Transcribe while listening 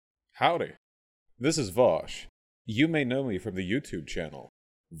Howdy. This is Vosh. You may know me from the YouTube channel,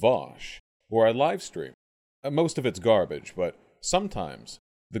 Vosh, where I live stream. Most of it's garbage, but sometimes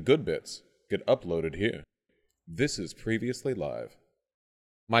the good bits get uploaded here. This is Previously Live.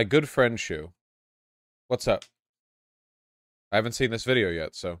 My good friend Shu. What's up? I haven't seen this video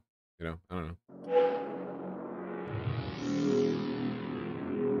yet, so, I don't know.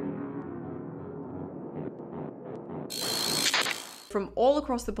 From all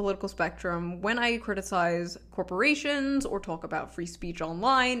across the political spectrum, when I criticize corporations or talk about free speech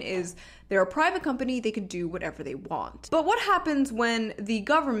online, is they're a private company, they can do whatever they want. But what happens when the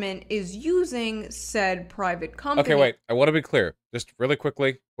government is using said private company? Okay, wait. I want to be clear. Just really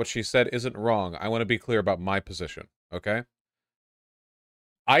quickly, what she said isn't wrong. I want to be clear about my position, okay?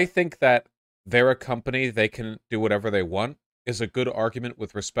 I think that they're a company, they can do whatever they want, is a good argument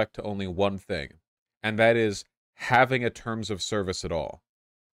with respect to only one thing, and that is having a terms of service at all.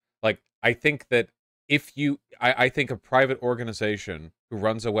 Like, I think that I think a private organization who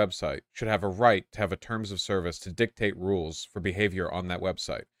runs a website should have a right to have a terms of service to dictate rules for behavior on that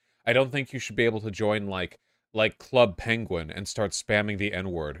website. I don't think you should be able to join like Club Penguin and start spamming the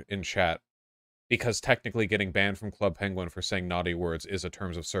N-word in chat, because technically getting banned from Club Penguin for saying naughty words is a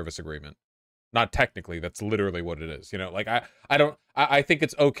terms of service agreement. Not technically, that's literally what it is. Like, I think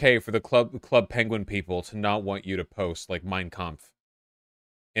it's okay for the Club Penguin people to not want you to post like Mein Kampf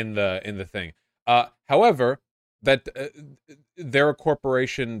in the thing. However, that they're a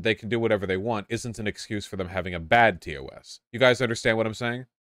corporation, they can do whatever they want, isn't an excuse for them having a bad TOS. You guys understand what I'm saying?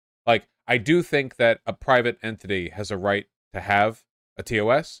 Like, I do think that a private entity has a right to have a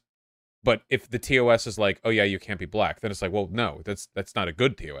TOS. But if the TOS is like, oh yeah, you can't be black, then it's like, well, no, that's not a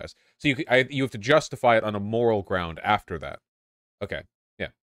good TOS. So you have to justify it on a moral ground after that. Okay, yeah.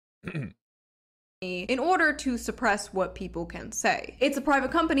 In order to suppress what people can say. It's a private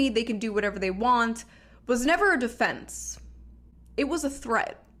company, they can do whatever they want, was never a defense. It was a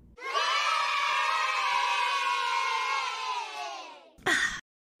threat.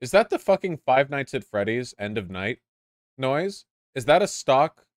 Is that the fucking Five Nights at Freddy's end of night noise? Is that a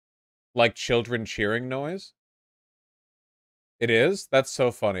stock like children cheering noise? It is? That's so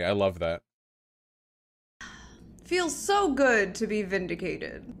funny. I love that. Feels so good to be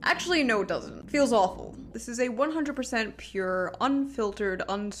vindicated. Actually, no, it doesn't. Feels awful. This is a 100% pure, unfiltered,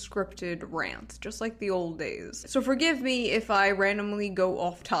 unscripted rant, just like the old days. So forgive me if I randomly go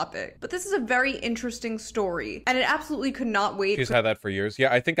off topic, but this is a very interesting story, and it absolutely could not wait. She's had that for years.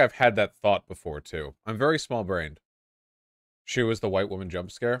 Yeah, I think I've had that thought before, too. I'm very small-brained. She was the white woman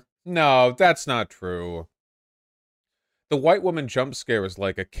jump scare? No, that's not true. The white woman jump scare is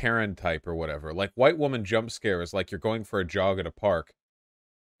like a Karen type or whatever. Like, white woman jump scare is like you're going for a jog at a park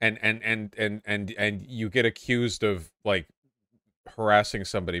and you get accused of like harassing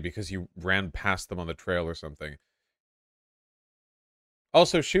somebody because you ran past them on the trail or something.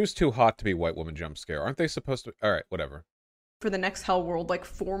 Also, she was too hot to be white woman jump scare. Aren't they supposed to? All right, whatever. For the next hell world like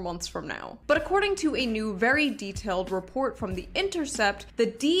 4 months from now. But according to a new, very detailed report from The Intercept, the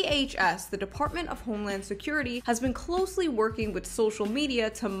DHS, the Department of Homeland Security, has been closely working with social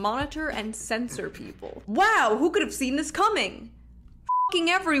media to monitor and censor people. Wow, who could have seen this coming? F***ing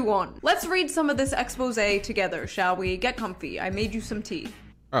everyone. Let's read some of this expose together, shall we? Get comfy. I made you some tea.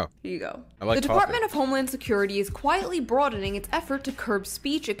 Oh. Here you go. The Department of Homeland Security is quietly broadening its effort to curb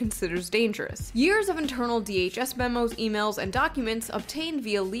speech it considers dangerous. Years of internal DHS memos, emails, and documents obtained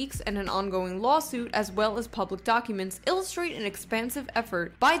via leaks and an ongoing lawsuit, as well as public documents, illustrate an expansive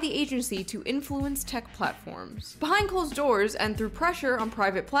effort by the agency to influence tech platforms. Behind closed doors and through pressure on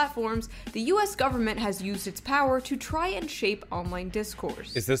private platforms, the US government has used its power to try and shape online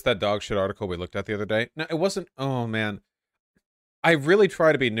discourse. Is this that dog shit article we looked at the other day? No, it wasn't. Oh, man. I really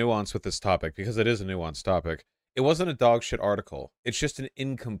try to be nuanced with this topic because it is a nuanced topic. It wasn't a dog shit article. It's just an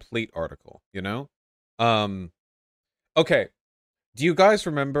incomplete article, you know? Okay. Do you guys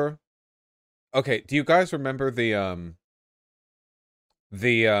remember the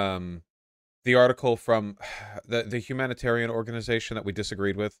article from the humanitarian organization that we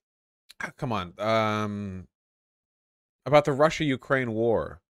disagreed with? Come on. About the Russia-Ukraine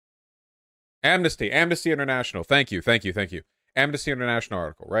war. Amnesty International. Thank you. Amnesty International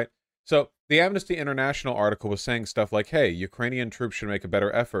article, right? So the Amnesty International article was saying stuff like, hey, Ukrainian troops should make a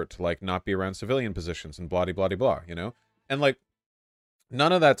better effort to like not be around civilian positions and blah, blah, blah, blah, you know? And like,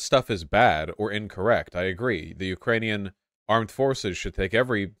 none of that stuff is bad or incorrect. I agree. The Ukrainian armed forces should take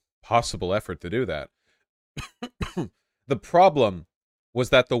every possible effort to do that. The problem was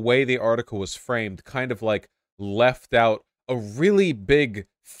that the way the article was framed kind of like left out a really big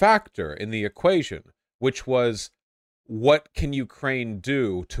factor in the equation, which was what can Ukraine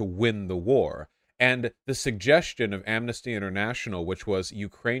do to win the war? And the suggestion of Amnesty International, which was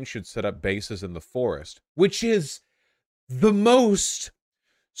Ukraine should set up bases in the forest, which is the most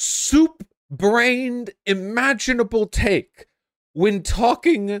soup-brained, imaginable take when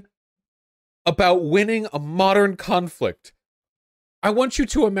talking about winning a modern conflict. I want you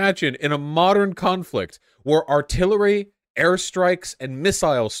to imagine in a modern conflict where artillery, airstrikes, and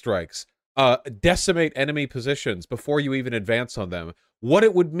missile strikes decimate enemy positions before you even advance on them, what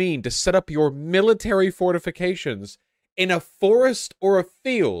it would mean to set up your military fortifications in a forest or a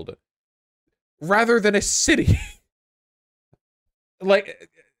field rather than a city.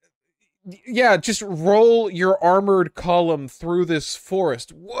 Like, yeah, just roll your armored column through this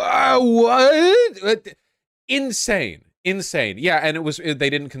forest. Wow, what? Insane. Insane. Yeah, and they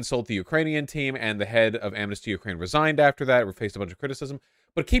didn't consult the Ukrainian team, and the head of Amnesty Ukraine resigned after that, or faced a bunch of criticism.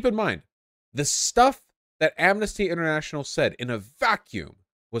 But keep in mind, the stuff that Amnesty International said in a vacuum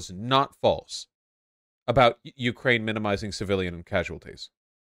was not false about Ukraine minimizing civilian casualties.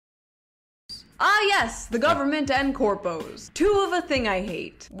 Ah yes, the government and corpos. Two of a thing I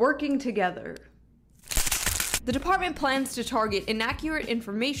hate. Working together. The department plans to target inaccurate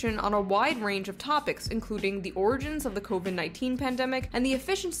information on a wide range of topics, including the origins of the COVID-19 pandemic and the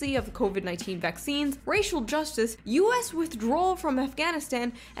efficiency of the COVID-19 vaccines, racial justice, U.S. withdrawal from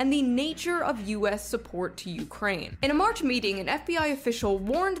Afghanistan, and the nature of U.S. support to Ukraine. In a March meeting, an FBI official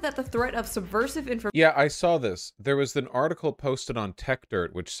warned that the threat of subversive information... Yeah, I saw this. There was an article posted on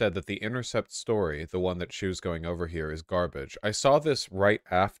TechDirt which said that the Intercept story, the one that she was going over here, is garbage. I saw this right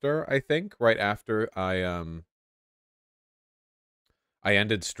after, I think, right after I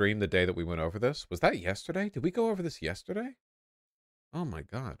ended stream the day that we went over this. Was that yesterday? Did we go over this yesterday? Oh my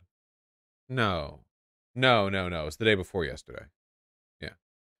god. No. No. It's the day before yesterday. Yeah.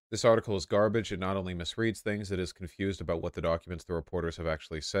 This article is garbage. It not only misreads things, it is confused about what the documents the reporters have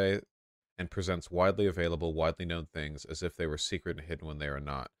actually say, and presents widely available, widely known things as if they were secret and hidden when they are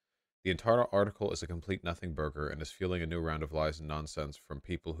not. The entire article is a complete nothing burger and is fueling a new round of lies and nonsense from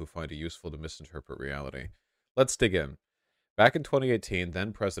people who find it useful to misinterpret reality. Let's dig in. Back in 2018,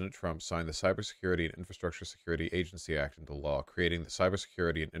 then President Trump signed the Cybersecurity and Infrastructure Security Agency Act into law, creating the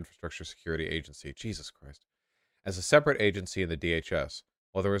Cybersecurity and Infrastructure Security Agency, Jesus Christ, as a separate agency in the DHS.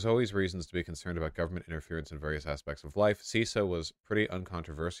 While there was always reasons to be concerned about government interference in various aspects of life, CISA was pretty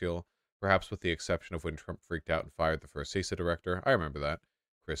uncontroversial, perhaps with the exception of when Trump freaked out and fired the first CISA director, I remember that,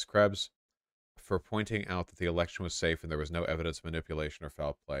 Chris Krebs, for pointing out that the election was safe and there was no evidence of manipulation or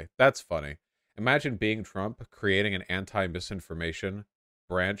foul play. That's funny. Imagine being Trump, creating an anti-misinformation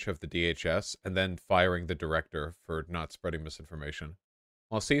branch of the DHS, and then firing the director for not spreading misinformation.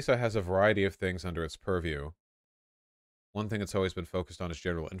 While CISA has a variety of things under its purview, one thing it's always been focused on is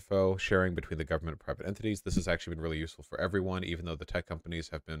general info sharing between the government and private entities. This has actually been really useful for everyone, even though the tech companies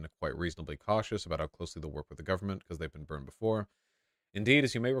have been quite reasonably cautious about how closely they'll work with the government because they've been burned before. Indeed,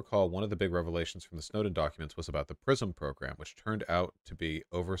 as you may recall, one of the big revelations from the Snowden documents was about the PRISM program, which turned out to be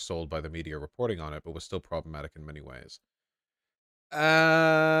oversold by the media reporting on it, but was still problematic in many ways.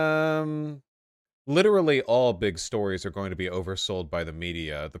 Literally all big stories are going to be oversold by the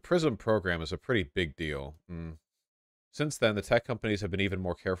media. The PRISM program is a pretty big deal. Since then, the tech companies have been even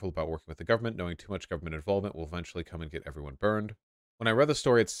more careful about working with the government, knowing too much government involvement will eventually come and get everyone burned. When I read the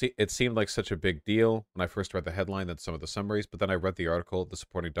story, it seemed like such a big deal when I first read the headline and some of the summaries, but then I read the article, the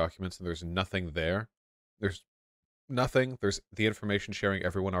supporting documents, and there's nothing there. There's nothing. There's the information sharing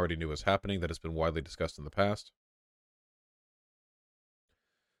everyone already knew was happening that has been widely discussed in the past.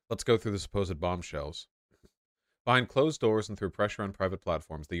 Let's go through the supposed bombshells. Behind closed doors and through pressure on private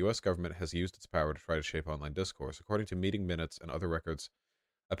platforms, the U.S. government has used its power to try to shape online discourse. According to meeting minutes and other records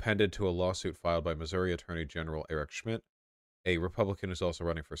appended to a lawsuit filed by Missouri Attorney General Eric Schmidt, a Republican who's also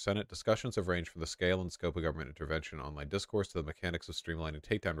running for Senate, discussions have ranged from the scale and scope of government intervention in online discourse to the mechanics of streamlining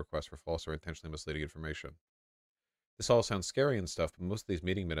takedown requests for false or intentionally misleading information. This all sounds scary and stuff, but most of these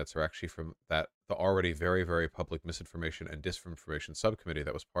meeting minutes are actually from the already very, very public misinformation and disinformation subcommittee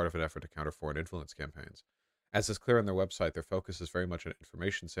that was part of an effort to counter foreign influence campaigns. As is clear on their website, their focus is very much on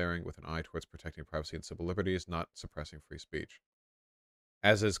information sharing with an eye towards protecting privacy and civil liberties, not suppressing free speech.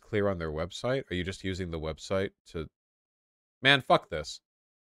 As is clear on their website? Are you just using the website to... Man, fuck this.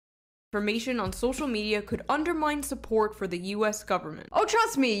 Information on social media could undermine support for the US government. Oh,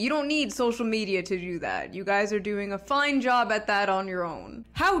 trust me, you don't need social media to do that. You guys are doing a fine job at that on your own.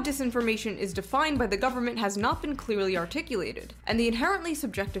 How disinformation is defined by the government has not been clearly articulated, and the inherently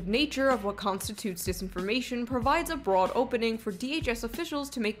subjective nature of what constitutes disinformation provides a broad opening for DHS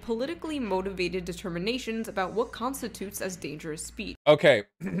officials to make politically motivated determinations about what constitutes as dangerous speech. Okay,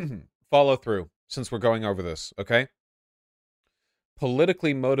 follow through, since we're going over this, okay?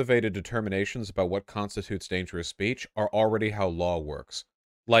 politically motivated determinations about what constitutes dangerous speech are already how law works.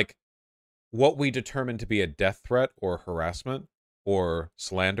 Like, what we determine to be a death threat or harassment or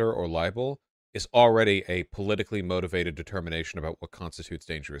slander or libel is already a politically motivated determination about what constitutes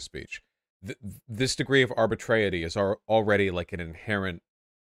dangerous speech. This degree of arbitrarity is already like an inherent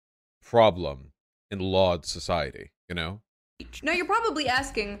problem in lawed society, you know? Now you're probably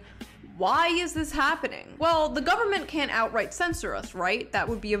asking, why is this happening? Well, the government can't outright censor us, right? That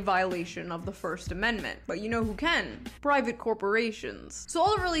would be a violation of the First Amendment. But you know who can? Private corporations. So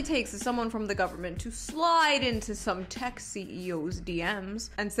all it really takes is someone from the government to slide into some tech CEO's DMs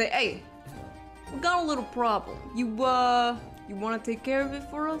and say, hey, we got a little problem. You want to take care of it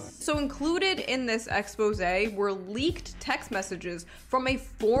for us? So included in this expose were leaked text messages from a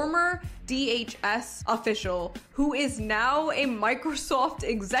former DHS official who is now a Microsoft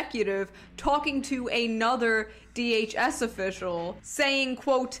executive talking to another DHS official saying,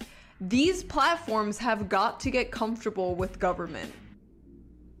 quote, "These platforms have got to get comfortable with government."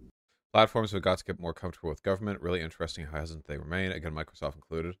 Platforms have got to get more comfortable with government. Really interesting how hasn't they remain? Again, Microsoft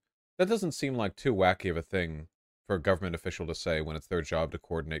included. That doesn't seem like too wacky of a thing for a government official to say when it's their job to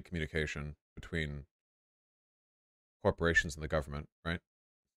coordinate communication between corporations and the government, right?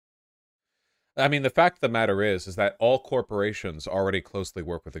 I mean, the fact of the matter is that all corporations already closely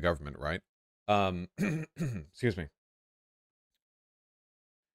work with the government, right? Excuse me.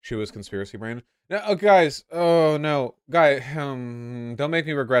 She was conspiracy brain. No, oh, guys. Oh, no. Don't make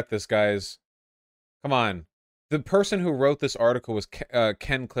me regret this, guys. Come on. The person who wrote this article was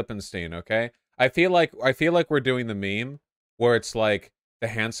Ken Klippenstein, okay? I feel like we're doing the meme where it's like the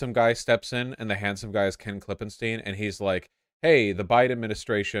handsome guy steps in and the handsome guy is Ken Klippenstein and he's like, "Hey, the Biden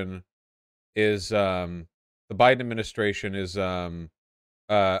administration is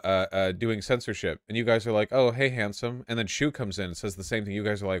doing censorship." And you guys are like, "Oh, hey, handsome." And then Shu comes in and says the same thing. You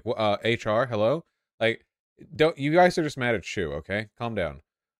guys are like, "HR, hello?" Like, you guys are just mad at Shu, okay? Calm down.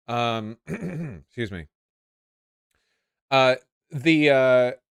 Excuse me.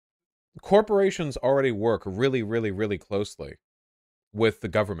 The corporations already work really, really, really closely with the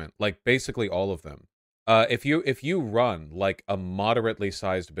government, like basically all of them. If you run like a moderately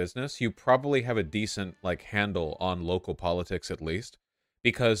sized business, you probably have a decent like handle on local politics at least,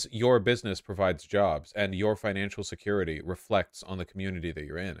 because your business provides jobs and your financial security reflects on the community that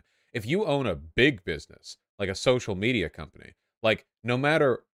you're in. If you own a big business, like a social media company, like no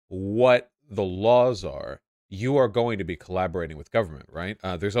matter what the laws are, you are going to be collaborating with government, right?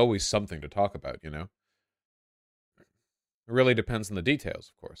 There's always something to talk about, you know? It really depends on the details,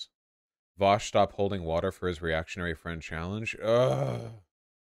 of course. Vosh stopped holding water for his reactionary friend challenge. Ugh.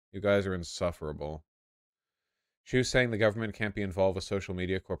 You guys are insufferable. She was saying the government can't be involved with social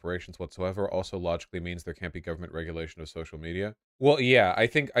media corporations whatsoever also logically means there can't be government regulation of social media. Well, yeah, I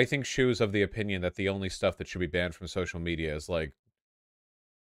think Shu's of the opinion that the only stuff that should be banned from social media is like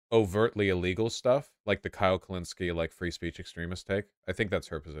overtly illegal stuff, like the Kyle Kalinske, like free speech extremist take. I think that's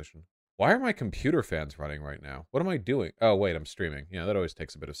her position. Why are my computer fans running right now? What am I doing? Oh, wait, I'm streaming. Yeah, that always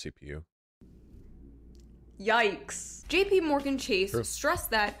takes a bit of CPU. Yikes. JP Morgan Chase stressed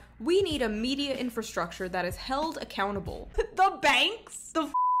that we need a media infrastructure that is held accountable. The banks?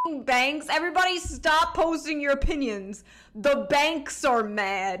 The banks? Everybody stop posting your opinions. The banks are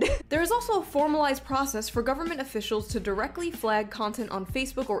mad. There is also a formalized process for government officials to directly flag content on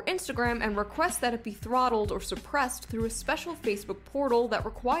Facebook or Instagram and request that it be throttled or suppressed through a special Facebook portal that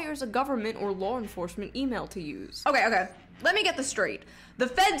requires a government or law enforcement email to use. Okay. Let me get this straight. The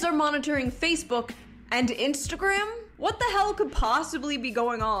feds are monitoring Facebook and Instagram? What the hell could possibly be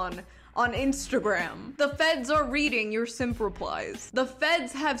going on Instagram? The feds are reading your simp replies. The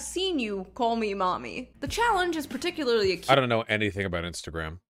feds have seen you call me mommy. The challenge is particularly acute. I don't know anything about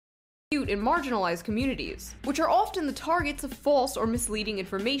Instagram. In marginalized communities, which are often the targets of false or misleading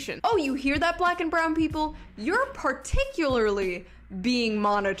information. Oh, you hear that, black and brown people? You're particularly being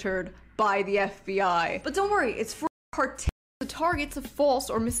monitored by the FBI. But don't worry, it's for the targets of false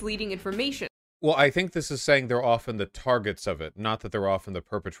or misleading information. Well, I think this is saying they're often the targets of it, not that they're often the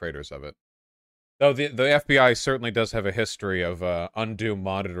perpetrators of it. Though the FBI certainly does have a history of undue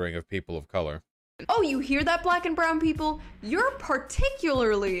monitoring of people of color. Oh, you hear that, black and brown people? You're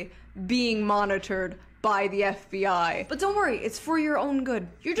particularly being monitored by the FBI. But don't worry, it's for your own good.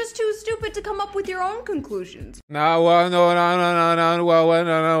 You're just too stupid to come up with your own conclusions. No.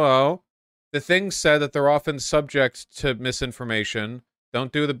 The thing said that they're often subject to misinformation.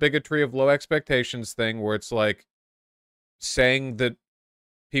 Don't do the bigotry of low expectations thing where it's like saying that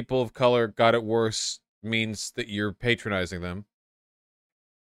people of color got it worse means that you're patronizing them.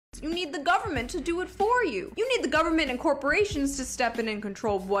 You need the government to do it for you. You need the government and corporations to step in and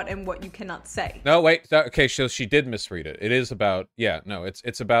control what and what you cannot say. No, wait. Okay, so she did misread it. It is about, yeah, no,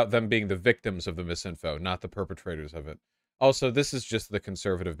 it's about them being the victims of the misinfo, not the perpetrators of it. Also, this is just the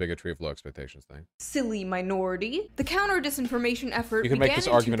conservative bigotry of low expectations thing. Silly minority. The counter-disinformation effort You can began make this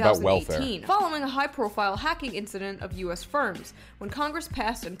in argument about 2018, welfare. following a high-profile hacking incident of U.S. firms, when Congress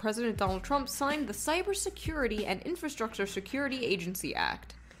passed and President Donald Trump signed the Cybersecurity and Infrastructure Security Agency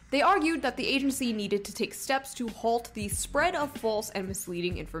Act. They argued that the agency needed to take steps to halt the spread of false and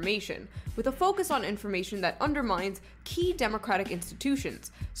misleading information, with a focus on information that undermines key democratic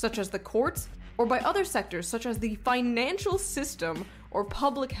institutions, such as the courts, or by other sectors such as the financial system or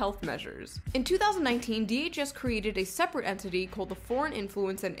public health measures. In 2019, DHS created a separate entity called the Foreign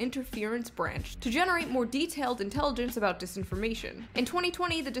Influence and Interference Branch to generate more detailed intelligence about disinformation. In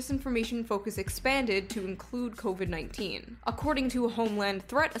 2020, the disinformation focus expanded to include COVID-19, according to a Homeland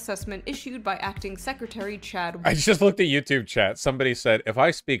Threat Assessment issued by Acting Secretary Chad. I just looked at YouTube chat. Somebody said, if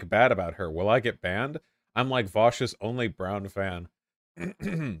I speak bad about her, will I get banned? I'm like Vosh's only brown fan.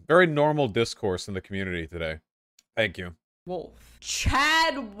 Very normal discourse in the community today. Thank you. Wolf.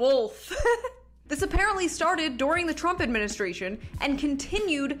 Chad Wolf. This apparently started during the Trump administration and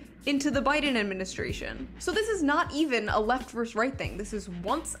continued into the Biden administration. So this is not even a left versus right thing. This is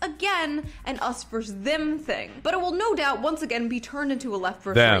once again an us versus them thing. But it will no doubt once again be turned into a left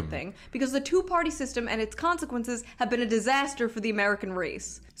versus right thing because the two-party system and its consequences have been a disaster for the American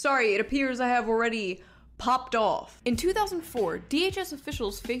race. Sorry, it appears I have already popped off. In 2004, DHS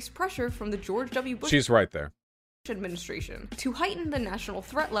officials faced pressure from the George W. Bush She's right there. administration to heighten the national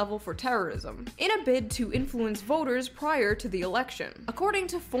threat level for terrorism in a bid to influence voters prior to the election. According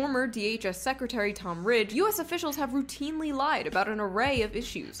to former DHS Secretary Tom Ridge, U.S. officials have routinely lied about an array of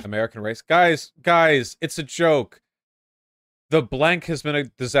issues. American race. Guys, it's a joke. The blank has been a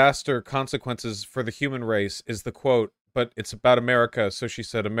disaster. Consequences for the human race is the quote, but it's about America, so she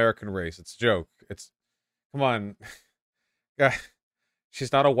said American race. It's a joke. Come on. Guy,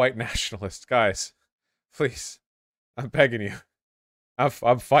 she's not a white nationalist, guys. Please. I'm begging you. I'm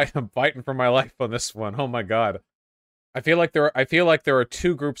fighting for my life on this one. Oh my god. I feel like there are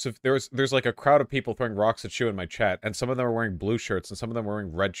two groups of there's like a crowd of people throwing rocks at you in my chat, and some of them are wearing blue shirts and some of them are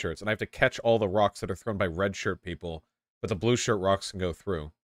wearing red shirts, and I have to catch all the rocks that are thrown by red shirt people, but the blue shirt rocks can go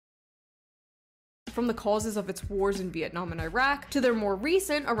through. From the causes of its wars in Vietnam and Iraq, to their more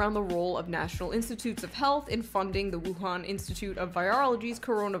recent around the role of National Institutes of Health in funding the Wuhan Institute of Virology's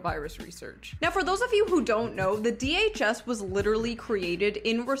coronavirus research. Now, for those of you who don't know, the DHS was literally created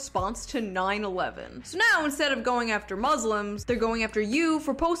in response to 9/11. So now, instead of going after Muslims, they're going after you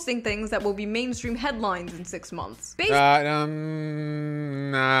for posting things that will be mainstream headlines in 6 months.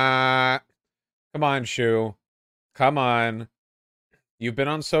 Nah. Come on, Shu. Come on. You've been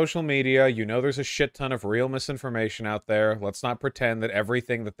on social media. You know there's a shit ton of real misinformation out there. Let's not pretend that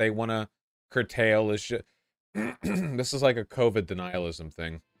everything that they want to curtail is shit. This is like a COVID denialism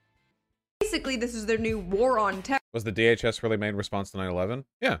thing. Basically, this is their new war on terror. Was the DHS really made in response to 9/11?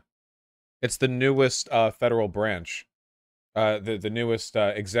 Yeah. It's the newest federal branch. The newest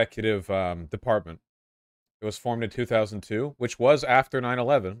executive department. It was formed in 2002, which was after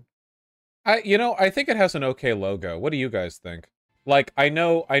 9/11. I think it has an okay logo. What do you guys think? Like, I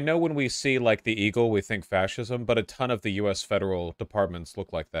know when we see, like, the eagle, we think fascism, but a ton of the U.S. federal departments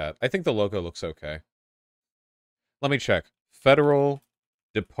look like that. I think the logo looks okay. Let me check. Federal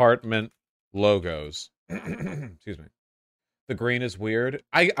department logos. Excuse me. The green is weird.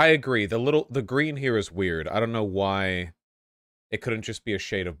 I agree. The green here is weird. I don't know why it couldn't just be a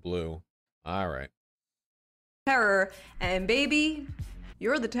shade of blue. All right. Terror, and baby,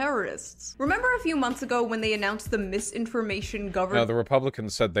 you're the terrorists. Remember a few months ago when they announced the misinformation government? No, the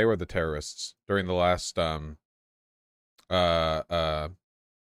Republicans said they were the terrorists during the last CPAC.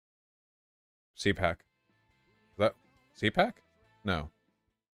 Is that CPAC? No.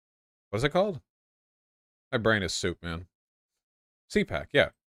 What is it called? My brain is soup, man. CPAC, yeah.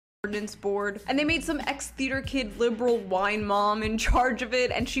 Ordinance board, and they made some ex-theater kid liberal wine mom in charge of it,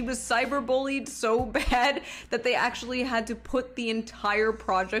 and she was cyberbullied so bad that they actually had to put the entire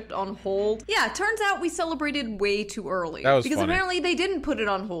project on hold. Yeah, turns out we celebrated way too early. That was because funny. Apparently they didn't put it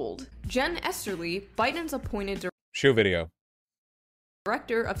on hold. Jen Esterly, Biden's appointed Shoe video.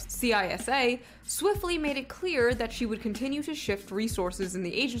 director of CISA, swiftly made it clear that she would continue to shift resources in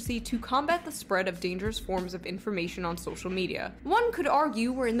the agency to combat the spread of dangerous forms of information on social media. One could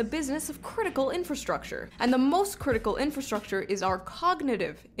argue we're in the business of critical infrastructure, and the most critical infrastructure is our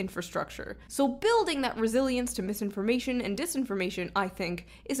cognitive infrastructure. So building that resilience to misinformation and disinformation, I think,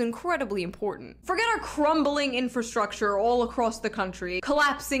 is incredibly important. Forget our crumbling infrastructure all across the country,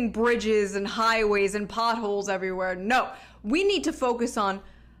 collapsing bridges and highways and potholes everywhere. No. We need to focus on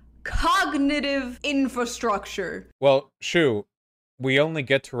cognitive infrastructure. Well, Shu, we only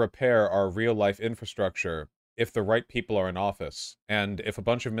get to repair our real-life infrastructure if the right people are in office. And if a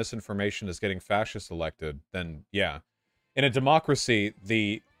bunch of misinformation is getting fascists elected, then yeah. In a democracy,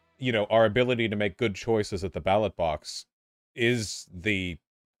 our ability to make good choices at the ballot box is the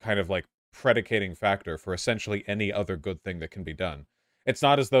kind of like predicating factor for essentially any other good thing that can be done. It's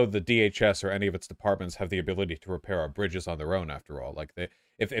not as though the DHS or any of its departments have the ability to repair our bridges on their own, after all. Like,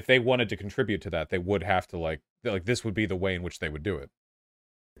 if they wanted to contribute to that, they would have to, like, this would be the way in which they would do it.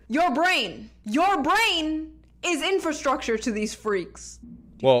 Your brain is infrastructure to these freaks.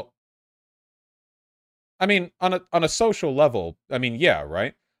 Well, I mean, on a social level, I mean, yeah,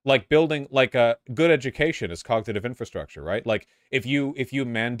 right? Like building like a good education is cognitive infrastructure, right? Like if you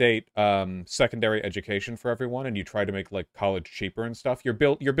mandate secondary education for everyone and you try to make like college cheaper and stuff, you're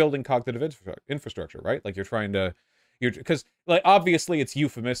building cognitive infrastructure, right? Like because like obviously it's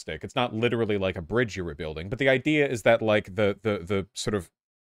euphemistic. It's not literally like a bridge you were building, but the idea is that like the sort of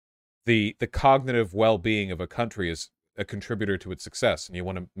the cognitive well-being of a country is a contributor to its success, and you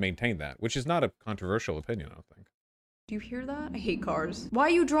want to maintain that, which is not a controversial opinion, I don't think. Do you hear that? I hate cars. Why are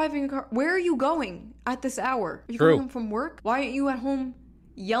you driving a car? Where are you going at this hour? Are you True. going home from work? Why aren't you at home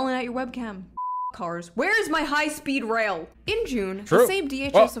yelling at your webcam? Cars. Where's my high-speed rail? In June, True. the same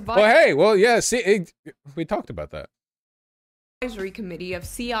DHS we talked about that. Advisory Committee of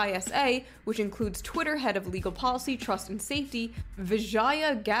CISA, which includes Twitter head of legal policy, trust and safety,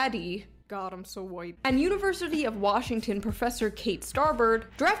 Vijaya Gadde, God, I'm so white, and University of Washington professor Kate Starbird,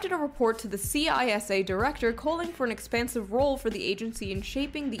 drafted a report to the CISA director calling for an expansive role for the agency in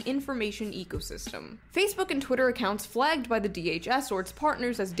shaping the information ecosystem. Facebook and Twitter accounts flagged by the DHS or its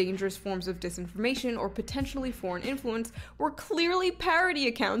partners as dangerous forms of disinformation or potentially foreign influence were clearly parody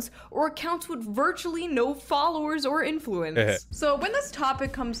accounts or accounts with virtually no followers or influence. So when this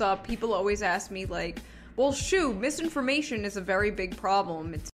topic comes up, people always ask me like, well, shoot, misinformation is a very big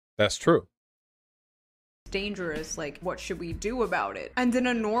problem. That's true. Dangerous, like, what should we do about it? And in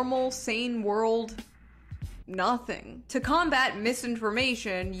a normal, sane world, nothing. To combat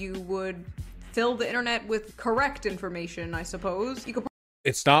misinformation, you would fill the internet with correct information, I suppose.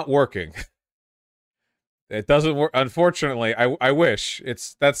 It's not working. It doesn't work. Unfortunately, I wish.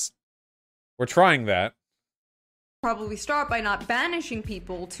 We're trying that. Probably start by not banishing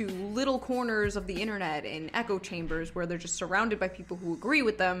people to little corners of the internet in echo chambers where they're just surrounded by people who agree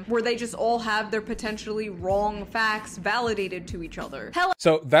with them, where they just all have their potentially wrong facts validated to each other.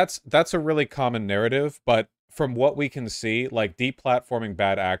 So that's a really common narrative, but from what we can see, like deplatforming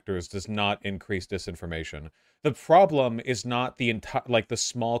bad actors does not increase disinformation. The problem is not the entire, like the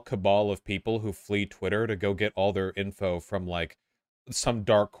small cabal of people who flee Twitter to go get all their info from like some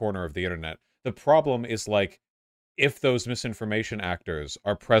dark corner of the internet. The problem is like if those misinformation actors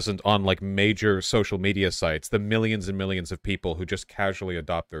are present on like major social media sites, the millions and millions of people who just casually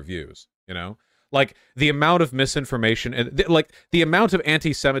adopt their views, you know? Like the amount of misinformation and like the amount of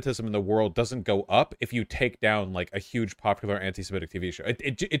anti-Semitism in the world doesn't go up if you take down like a huge popular anti-Semitic TV show.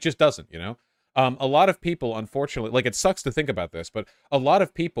 It just doesn't, you know? A lot of people, unfortunately, like it sucks to think about this, but a lot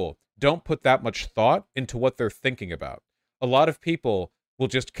of people don't put that much thought into what they're thinking about. A lot of people will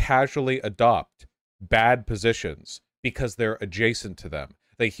just casually adopt bad positions because they're adjacent to them.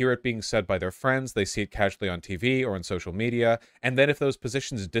 They hear it being said by their friends, they see it casually on TV or on social media, and then if those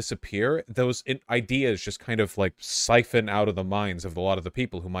positions disappear, those ideas just kind of like siphon out of the minds of a lot of the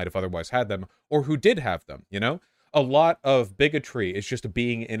people who might have otherwise had them, or who did have them, you know? A lot of bigotry is just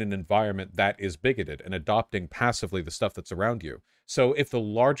being in an environment that is bigoted and adopting passively the stuff that's around you. So if the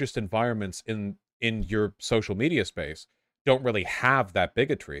largest environments in your social media space don't really have that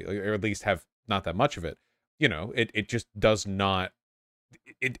bigotry, or at least have not that much of it, you know, it just does not,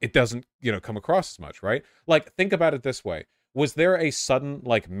 it doesn't, you know, come across as much, right? Like, think about it this way. Was there a sudden,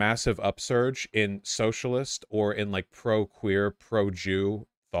 like, massive upsurge in socialist or in, like, pro-queer, pro-Jew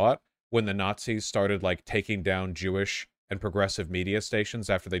thought when the Nazis started, like, taking down Jewish and progressive media stations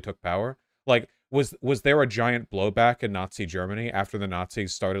after they took power? Like, was there a giant blowback in Nazi Germany after the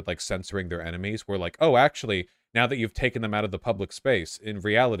Nazis started, like, censoring their enemies? Where, like, oh, actually, now that you've taken them out of the public space, in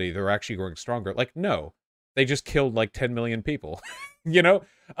reality, they're actually growing stronger. Like, no. they just killed like 10 million people. You know?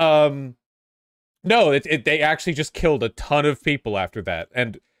 No, they actually just killed a ton of people after that,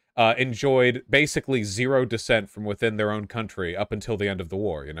 and enjoyed basically zero dissent from within their own country up until the end of the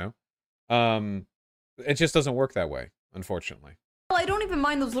war, you know? It just doesn't work that way, unfortunately. Well, I don't even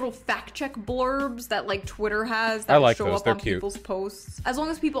mind those little fact check blurbs that like Twitter has I that like show those. up They're on cute. people's posts, as long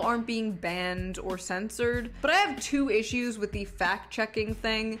as people aren't being banned or censored. But I have two issues with the fact checking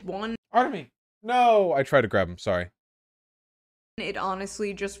thing. One, Artemy! No! I tried to grab him, sorry. it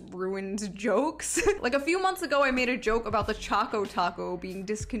honestly just ruined jokes. Like a few months ago, I made a joke about the Choco Taco being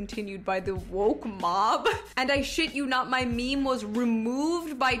discontinued by the woke mob. And I shit you not, my meme was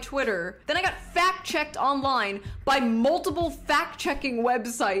removed by Twitter. Then I got fact-checked online by multiple fact-checking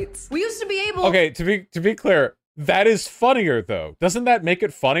websites. We used to be able— Okay, to be clear, that is funnier, though. Doesn't that make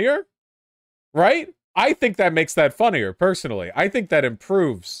it funnier? Right? I think that makes that funnier, personally. I think that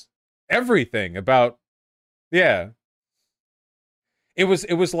improves everything about... Yeah. It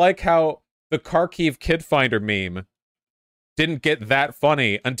was like how the Kharkiv Kid Finder meme didn't get that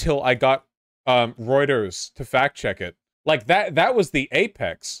funny until I got Reuters to fact check it. Like that was the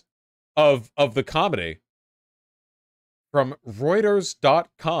apex of the comedy. From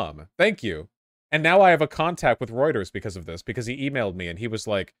Reuters.com. Thank you. And now I have a contact with Reuters because of this, because he emailed me and he was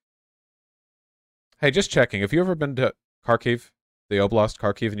like, "Hey, just checking. Have you ever been to Kharkiv, the Oblast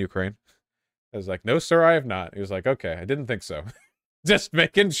Kharkiv in Ukraine?" I was like, "No, sir, I have not." He was like, "Okay, I didn't think so." Just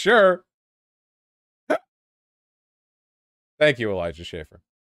making sure. Thank you, Elijah Schaefer.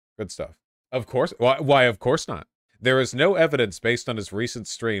 Good stuff. Of course. Why, of course not. There is no evidence based on his recent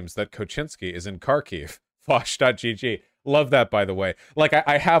streams that Kochinsky is in Kharkiv. Fosh.gg. Love that, by the way. Like,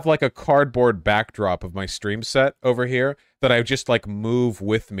 I have, like, a cardboard backdrop of my stream set over here that I just, like, move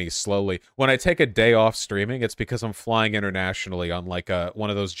with me slowly. When I take a day off streaming, it's because I'm flying internationally on, like,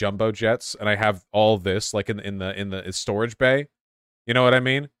 one of those jumbo jets, and I have all this, like, in the storage bay. You know what I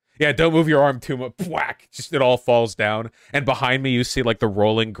mean? Yeah, don't move your arm too much. Whack! Just it all falls down. And behind me, you see like the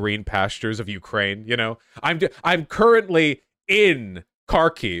rolling green pastures of Ukraine. You know, I'm currently in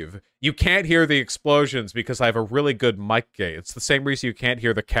Kharkiv. You can't hear the explosions because I have a really good mic gate. It's the same reason you can't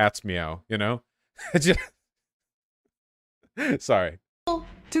hear the cats meow. You know? Sorry.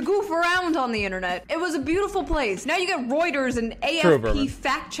 To goof around on the internet. It was a beautiful place. Now you get Reuters and AFP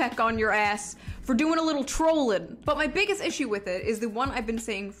fact check on your ass for doing a little trolling. But my biggest issue with it is the one I've been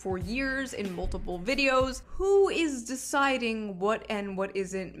saying for years in multiple videos. Who is deciding what and what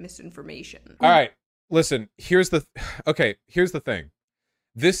isn't misinformation? All right, listen, here's the thing.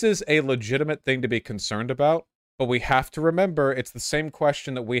 This is a legitimate thing to be concerned about, but we have to remember it's the same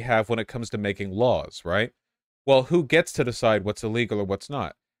question that we have when it comes to making laws, right? Well, who gets to decide what's illegal or what's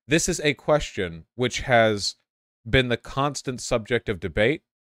not? This is a question which has been the constant subject of debate.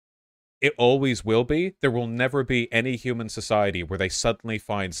 It always will be. There will never be any human society where they suddenly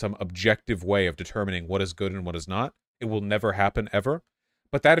find some objective way of determining what is good and what is not. It will never happen, ever.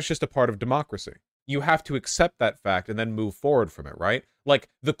 But that is just a part of democracy. You have to accept that fact and then move forward from it, right? Like,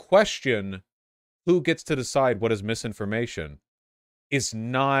 the question, who gets to decide what is misinformation, is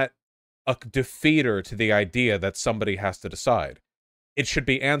not a defeater to the idea that somebody has to decide. It should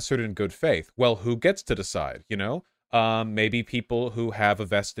be answered in good faith. Well, who gets to decide, you know? Maybe people who have a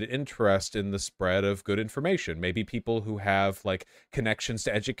vested interest in the spread of good information. Maybe people who have, like, connections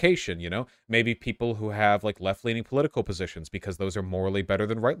to education, you know? Maybe people who have, like, left-leaning political positions because those are morally better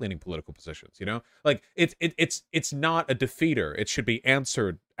than right-leaning political positions, you know? Like, it's not a defeater. It should be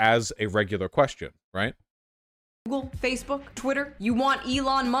answered as a regular question, right? Google, Facebook, Twitter. You want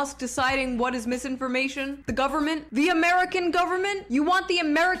Elon Musk deciding what is misinformation? The government? The American government? You want the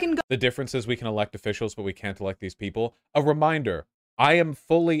American government? The difference is we can elect officials, but we can't elect these people. A reminder, I am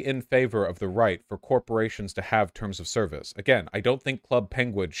fully in favor of the right for corporations to have terms of service. Again, I don't think Club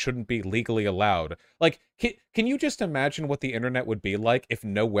Penguin shouldn't be legally allowed. Like, can you just imagine what the internet would be like if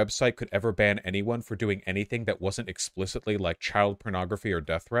no website could ever ban anyone for doing anything that wasn't explicitly like child pornography or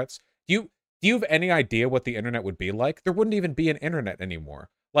death threats? Do you have any idea what the internet would be like? There wouldn't even be an internet anymore.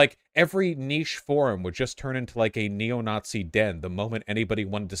 Like, every niche forum would just turn into like a neo-Nazi den the moment anybody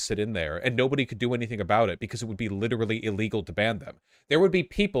wanted to sit in there, and nobody could do anything about it because it would be literally illegal to ban them. There would be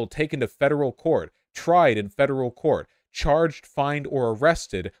people taken to federal court, tried in federal court, charged, fined, or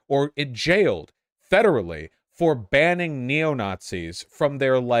arrested, or jailed federally for banning neo-Nazis from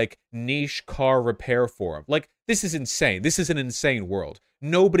their, like, niche car repair forum. Like, this is insane. This is an insane world.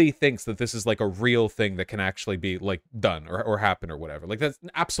 Nobody thinks that this is, like, a real thing that can actually be, like, done or happen or whatever. Like, that's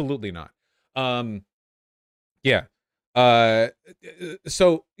absolutely not. Yeah.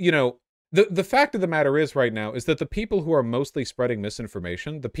 So, you know, The fact of the matter is right now is that the people who are mostly spreading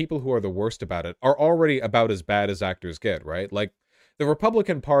misinformation, the people who are the worst about it, are already about as bad as actors get, right? Like, the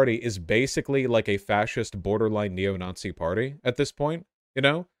Republican Party is basically like a fascist borderline neo-Nazi party at this point, you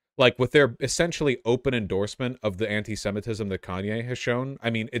know? Like, with their essentially open endorsement of the anti-Semitism that Kanye has shown, I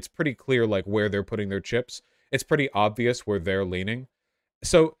mean, it's pretty clear, like, where they're putting their chips. It's pretty obvious where they're leaning.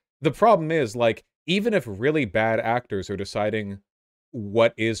 So, the problem is, like, even if really bad actors are deciding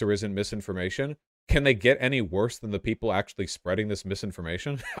what is or isn't misinformation, can they get any worse than the people actually spreading this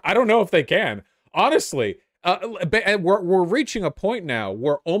misinformation? I don't know if they can. Honestly, we're reaching a point now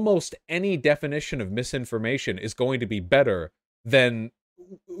where almost any definition of misinformation is going to be better than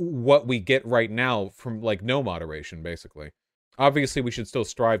what we get right now from, like, no moderation, basically. Obviously, we should still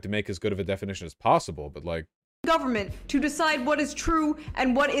strive to make as good of a definition as possible, but, like, government to decide what is true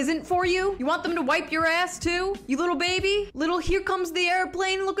and what isn't for you? You want them to wipe your ass too? You little baby? Little here comes the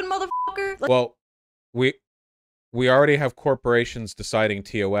airplane looking motherfucker? Well, we already have corporations deciding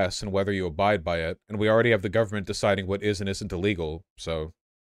TOS and whether you abide by it, and we already have the government deciding what is and isn't illegal, so...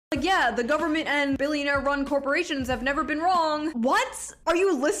 Like, yeah, the government and billionaire-run corporations have never been wrong. What? Are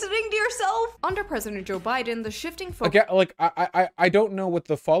you listening to yourself? Under President Joe Biden, the shifting focus... Again, like, I don't know what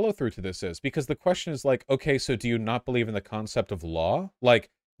the follow-through to this is, because the question is, like, okay, so do you not believe in the concept of law? Like,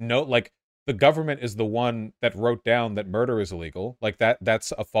 no, like, the government is the one that wrote down that murder is illegal. Like,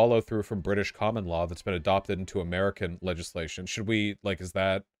 that's a follow-through from British common law that's been adopted into American legislation. Should we, like, is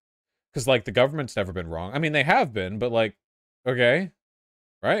that... Because, like, the government's never been wrong. I mean, they have been, but, like, okay...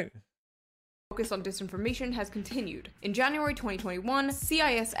 Right. Focus on disinformation has continued. In January 2021,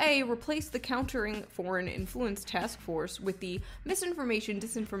 CISA replaced the Countering Foreign Influence Task Force with the Misinformation,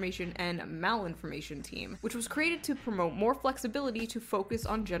 Disinformation, and Malinformation Team, which was created to promote more flexibility to focus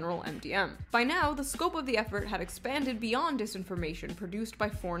on general MDM. By now, the scope of the effort had expanded beyond disinformation produced by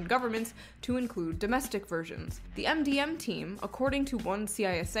foreign governments to include domestic versions. The MDM team, according to one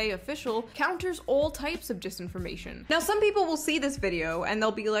CISA official, counters all types of disinformation. Now, some people will see this video and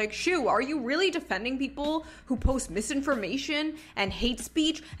they'll be like, "Shoo, are you really defending people who post misinformation and hate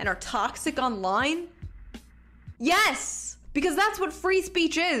speech and are toxic online?" Yes! Because that's what free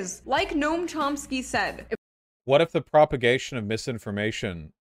speech is. Like Noam Chomsky said. What if the propagation of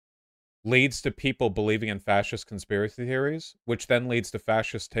misinformation leads to people believing in fascist conspiracy theories, which then leads to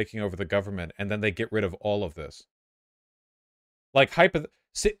fascists taking over the government, and then they get rid of all of this? Like,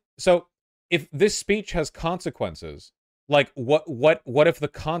 so if this speech has consequences, like, what if the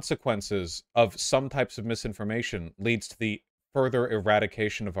consequences of some types of misinformation leads to the further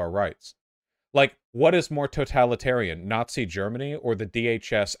eradication of our rights? Like, what is more totalitarian, Nazi Germany or the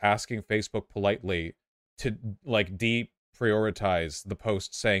DHS asking Facebook politely to, like, deprioritize the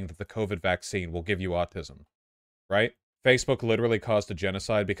post saying that the COVID vaccine will give you autism, right? Facebook literally caused a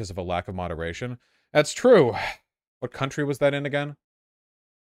genocide because of a lack of moderation. That's true. What country was that in again?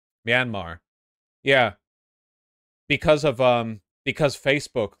 Myanmar. Yeah. Because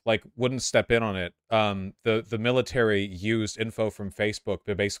Facebook, like, wouldn't step in on it, the military used info from Facebook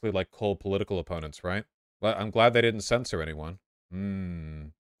to basically, like, cull political opponents, right? Well, I'm glad they didn't censor anyone.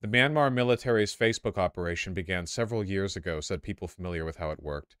 The Myanmar military's Facebook operation began several years ago, said people familiar with how it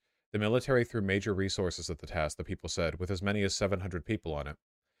worked. The military threw major resources at the task, the people said, with as many as 700 people on it.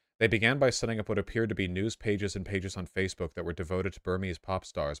 They began by setting up what appeared to be news pages and pages on Facebook that were devoted to Burmese pop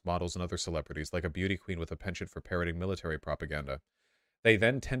stars, models, and other celebrities, like a beauty queen with a penchant for parroting military propaganda. They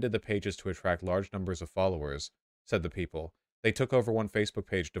then tended the pages to attract large numbers of followers, said the people. They took over one Facebook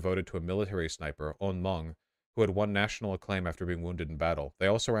page devoted to a military sniper, On Mong, who had won national acclaim after being wounded in battle. They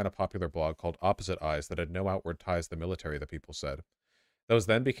also ran a popular blog called Opposite Eyes that had no outward ties to the military, the people said. Those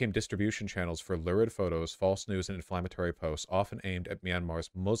then became distribution channels for lurid photos, false news, and inflammatory posts, often aimed at Myanmar's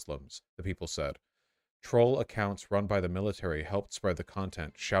Muslims, the people said. Troll accounts run by the military helped spread the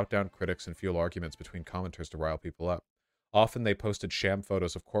content, shout down critics, and fuel arguments between commenters to rile people up. Often they posted sham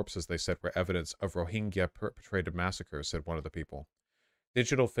photos of corpses they said were evidence of Rohingya-perpetrated massacres, said one of the people.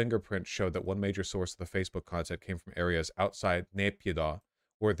 Digital fingerprints showed that one major source of the Facebook content came from areas outside Naypyidaw,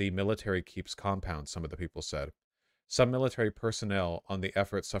 where the military keeps compounds, some of the people said. Some military personnel on the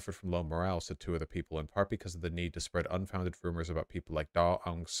effort suffered from low morale, said two of the people, in part because of the need to spread unfounded rumors about people like Daw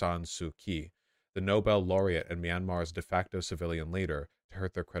Aung San Suu Kyi, the Nobel laureate and Myanmar's de facto civilian leader, to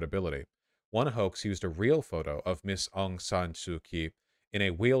hurt their credibility. One hoax used a real photo of Miss Aung San Suu Kyi in a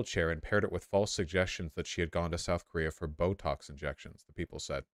wheelchair and paired it with false suggestions that she had gone to South Korea for Botox injections, the people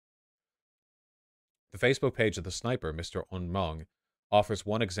said. The Facebook page of the sniper, Mr. On Mong, offers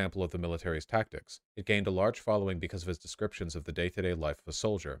one example of the military's tactics. It gained a large following because of his descriptions of the day-to-day life of a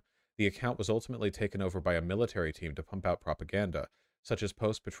soldier. The account was ultimately taken over by a military team to pump out propaganda. such as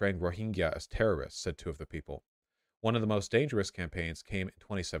posts portraying Rohingya as terrorists, said two of the people. One of the most dangerous campaigns came in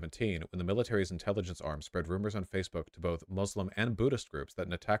 2017 when the military's intelligence arm spread rumors on Facebook to both Muslim and Buddhist groups that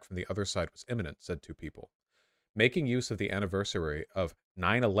an attack from the other side was imminent, said two people. Making use of the anniversary of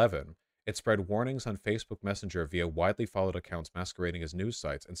 9/11, it spread warnings on Facebook Messenger via widely followed accounts masquerading as news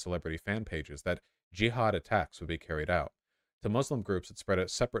sites and celebrity fan pages that jihad attacks would be carried out. To Muslim groups, it spread a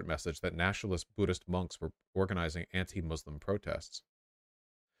separate message that nationalist Buddhist monks were organizing anti-Muslim protests.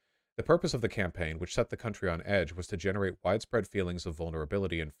 The purpose of the campaign, which set the country on edge, was to generate widespread feelings of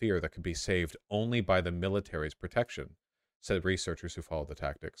vulnerability and fear that could be saved only by the military's protection, said researchers who followed the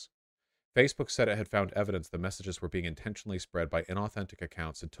tactics. Facebook said it had found evidence the messages were being intentionally spread by inauthentic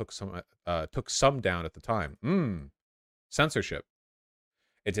accounts and took some down at the time. Censorship.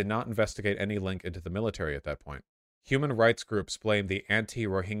 It did not investigate any link into the military at that point. Human rights groups blamed the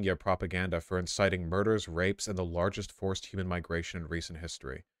anti-Rohingya propaganda for inciting murders, rapes, and the largest forced human migration in recent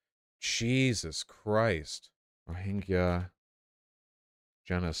history. Jesus Christ. Rohingya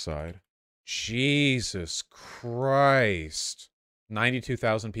genocide. Jesus Christ.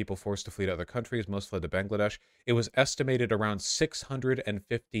 92,000 people forced to flee to other countries, most fled to Bangladesh. It was estimated around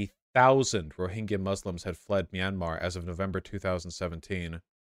 650,000 Rohingya Muslims had fled Myanmar as of November 2017.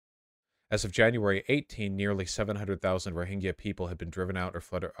 As of January 18, nearly 700,000 Rohingya people had been driven out or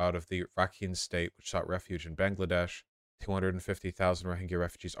fled out of the Rakhine state, which sought refuge in Bangladesh. 250,000 Rohingya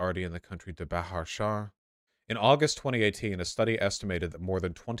refugees already in the country to Bahar Shah. In August 2018, a study estimated that more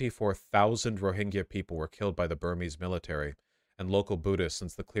than 24,000 Rohingya people were killed by the Burmese military and local Buddhists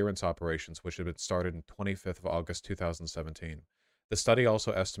since the clearance operations, which had been started on 25th of August 2017. The study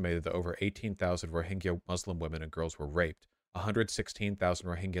also estimated that over 18,000 Rohingya Muslim women and girls were raped, 116,000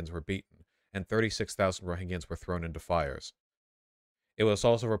 Rohingyans were beaten, and 36,000 Rohingyans were thrown into fires. It was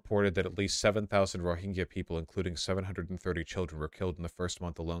also reported that at least 7,000 Rohingya people, including 730 children, were killed in the first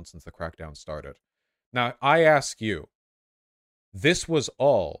month alone since the crackdown started. Now, I ask you, this was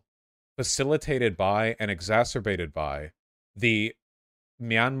all facilitated by and exacerbated by the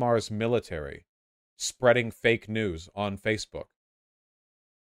Myanmar's military spreading fake news on Facebook.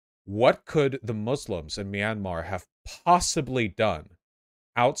 What could the Muslims in Myanmar have possibly done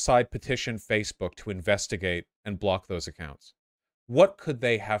outside petition Facebook to investigate and block those accounts? What could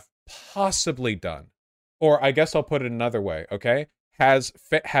they have possibly done? Or I guess I'll put it another way, okay? Have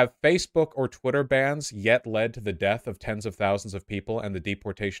Facebook or Twitter bans yet led to the death of tens of thousands of people and the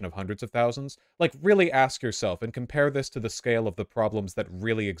deportation of hundreds of thousands? Like, really ask yourself and compare this to the scale of the problems that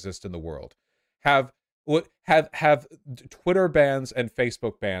really exist in the world. Have Twitter bans and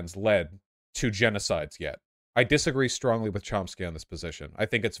Facebook bans led to genocides yet? I disagree strongly with Chomsky on this position. I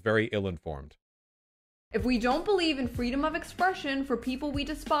think it's very ill-informed. If we don't believe in freedom of expression for people we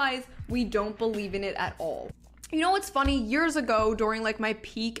despise, we don't believe in it at all. You know what's funny? Years ago, during like my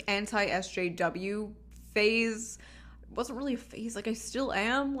peak anti-SJW phase, it wasn't really a phase, like I still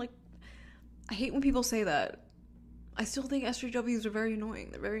am. Like, I hate when people say that. I still think SJWs are very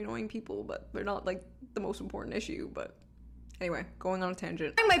annoying. They're very annoying people, but they're not like the most important issue, but anyway, going on a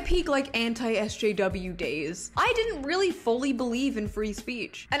tangent. During my peak, like, anti-SJW days, I didn't really fully believe in free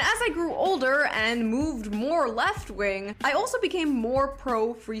speech. And as I grew older and moved more left-wing, I also became more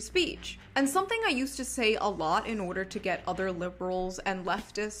pro-free speech. And something I used to say a lot in order to get other liberals and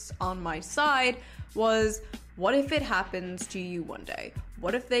leftists on my side was, what if it happens to you one day?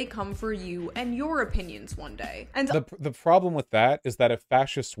 What if they come for you and your opinions one day? And the problem with that is that if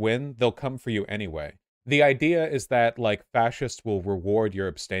fascists win, they'll come for you anyway. The idea is that, like, fascists will reward your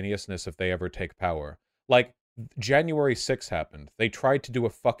abstemiousness if they ever take power. Like, January 6th happened. They tried to do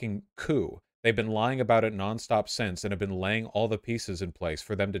a fucking coup. They've been lying about it nonstop since and have been laying all the pieces in place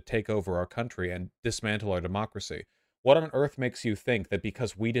for them to take over our country and dismantle our democracy. What on earth makes you think that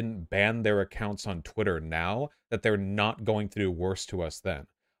because we didn't ban their accounts on Twitter now, that they're not going to do worse to us then?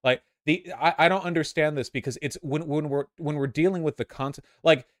 Like, I don't understand this, because it's when we're dealing with the content,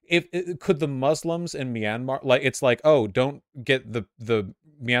 like, could the Muslims in Myanmar, like, it's like, oh, don't get the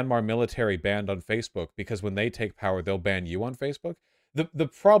Myanmar military banned on Facebook because when they take power they'll ban you on Facebook. The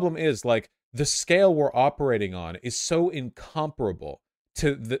problem is, like, the scale we're operating on is so incomparable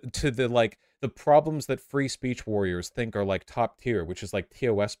to the like the problems that free speech warriors think are like top tier, which is like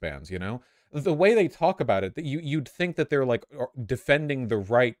TOS bans, you know? The way they talk about it, that you'd think that they're like defending the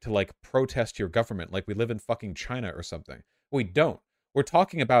right to like protest your government, like we live in fucking China or something. We don't. We're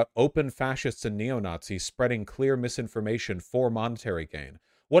talking about open fascists and neo-Nazis spreading clear misinformation for monetary gain.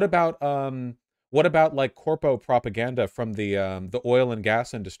 What about like corpo propaganda from the oil and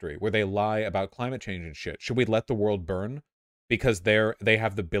gas industry, where they lie about climate change and shit? Should we let the world burn because they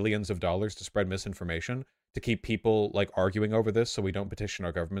have the billions of dollars to spread misinformation? to keep people like arguing over this so we don't petition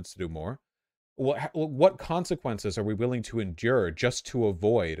our governments to do more? What consequences are we willing to endure just to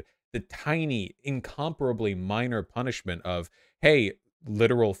avoid the tiny, incomparably minor punishment of, hey,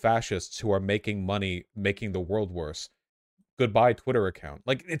 literal fascists who are making money, making the world worse? Goodbye Twitter account.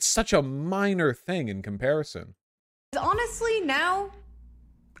 Like, it's such a minor thing in comparison. Honestly, now,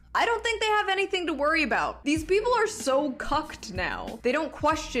 I don't think they have anything to worry about. These people are so cucked now. They don't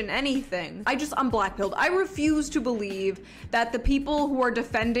question anything. I'm blackpilled. I refuse to believe that the people who are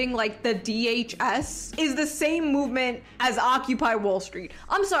defending, like, the DHS is the same movement as Occupy Wall Street.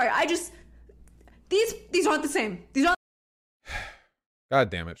 I'm sorry, these aren't the same. These aren't God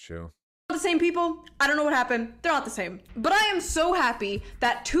damn it, Shu. the same people. I don't know what happened. They're not the same. But I am so happy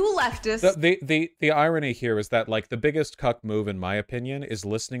that two leftists... The irony here is that, like, the biggest cuck move, in my opinion, is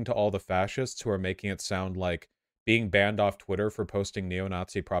listening to all the fascists who are making it sound like being banned off Twitter for posting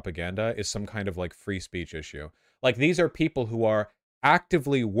neo-Nazi propaganda is some kind of, like, free speech issue. Like, these are people who are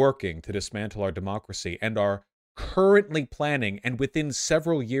actively working to dismantle our democracy and are currently planning, and within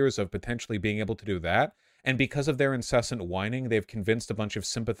several years of potentially being able to do that, and because of their incessant whining, they've convinced a bunch of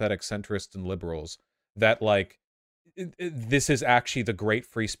sympathetic centrists and liberals that, like, this is actually the great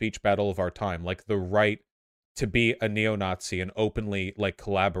free speech battle of our time. Like, the right to be a neo-Nazi and openly, like,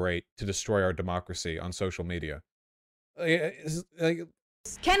 collaborate to destroy our democracy on social media. Ken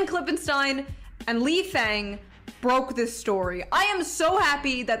Klippenstein and Lee Fang broke this story. I am so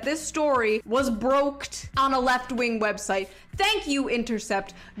happy that this story was broked on a left-wing website. Thank you,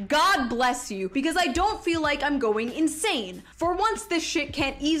 Intercept. God bless you, because I don't feel like I'm going insane. For once, this shit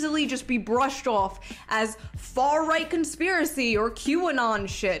can't easily just be brushed off as far-right conspiracy or QAnon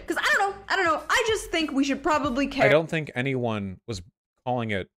shit. Because I don't know. I just think we should probably care. I don't think anyone was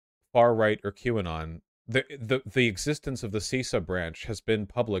calling it far-right or QAnon. The existence of the CISA branch has been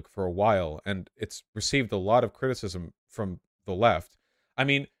public for a while, and it's received a lot of criticism from the left. I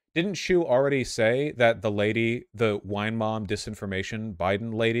mean, didn't Shu already say that the lady, the wine mom disinformation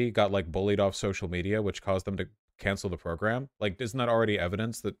Biden lady, got, like, bullied off social media, which caused them to cancel the program? Like, isn't that already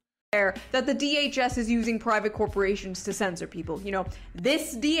evidence that... that the DHS is using private corporations to censor people? You know,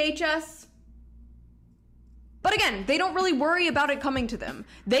 this DHS... But again, they don't really worry about it coming to them.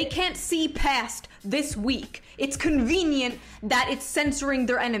 They can't see past this week. It's convenient that it's censoring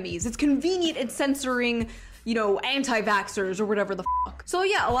their enemies. It's convenient it's censoring, you know, anti-vaxxers or whatever the fuck. So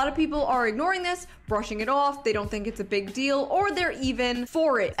yeah, a lot of people are ignoring this, brushing it off. They don't think it's a big deal, or they're even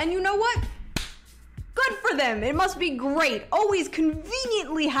for it. And you know what? Good for them. It must be great. Always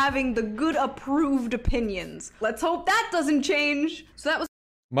conveniently having the good approved opinions. Let's hope that doesn't change. So that was...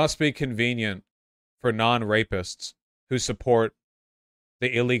 Must be convenient for non-rapists who support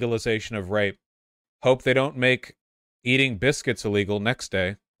the illegalization of rape. Hope they don't make eating biscuits illegal next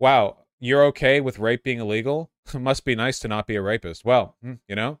day. Wow, you're okay with rape being illegal? Must be nice to not be a rapist. Well,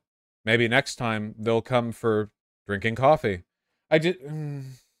 you know, maybe next time they'll come for drinking coffee.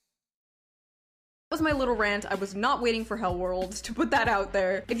 That was my little rant. I was not waiting for Hell World to put that out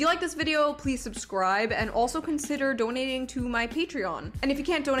there. If you like this video, please subscribe and also consider donating to my Patreon. And if you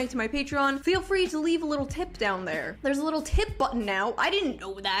can't donate to my Patreon, feel free to leave a little tip down there. There's a little tip button now. I didn't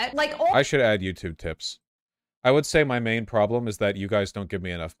know that. Like, I should add YouTube tips. I would say my main problem is that you guys don't give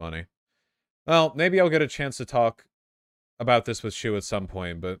me enough money. Well, maybe I'll get a chance to talk about this with Shu at some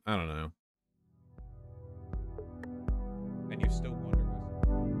point, but I don't know.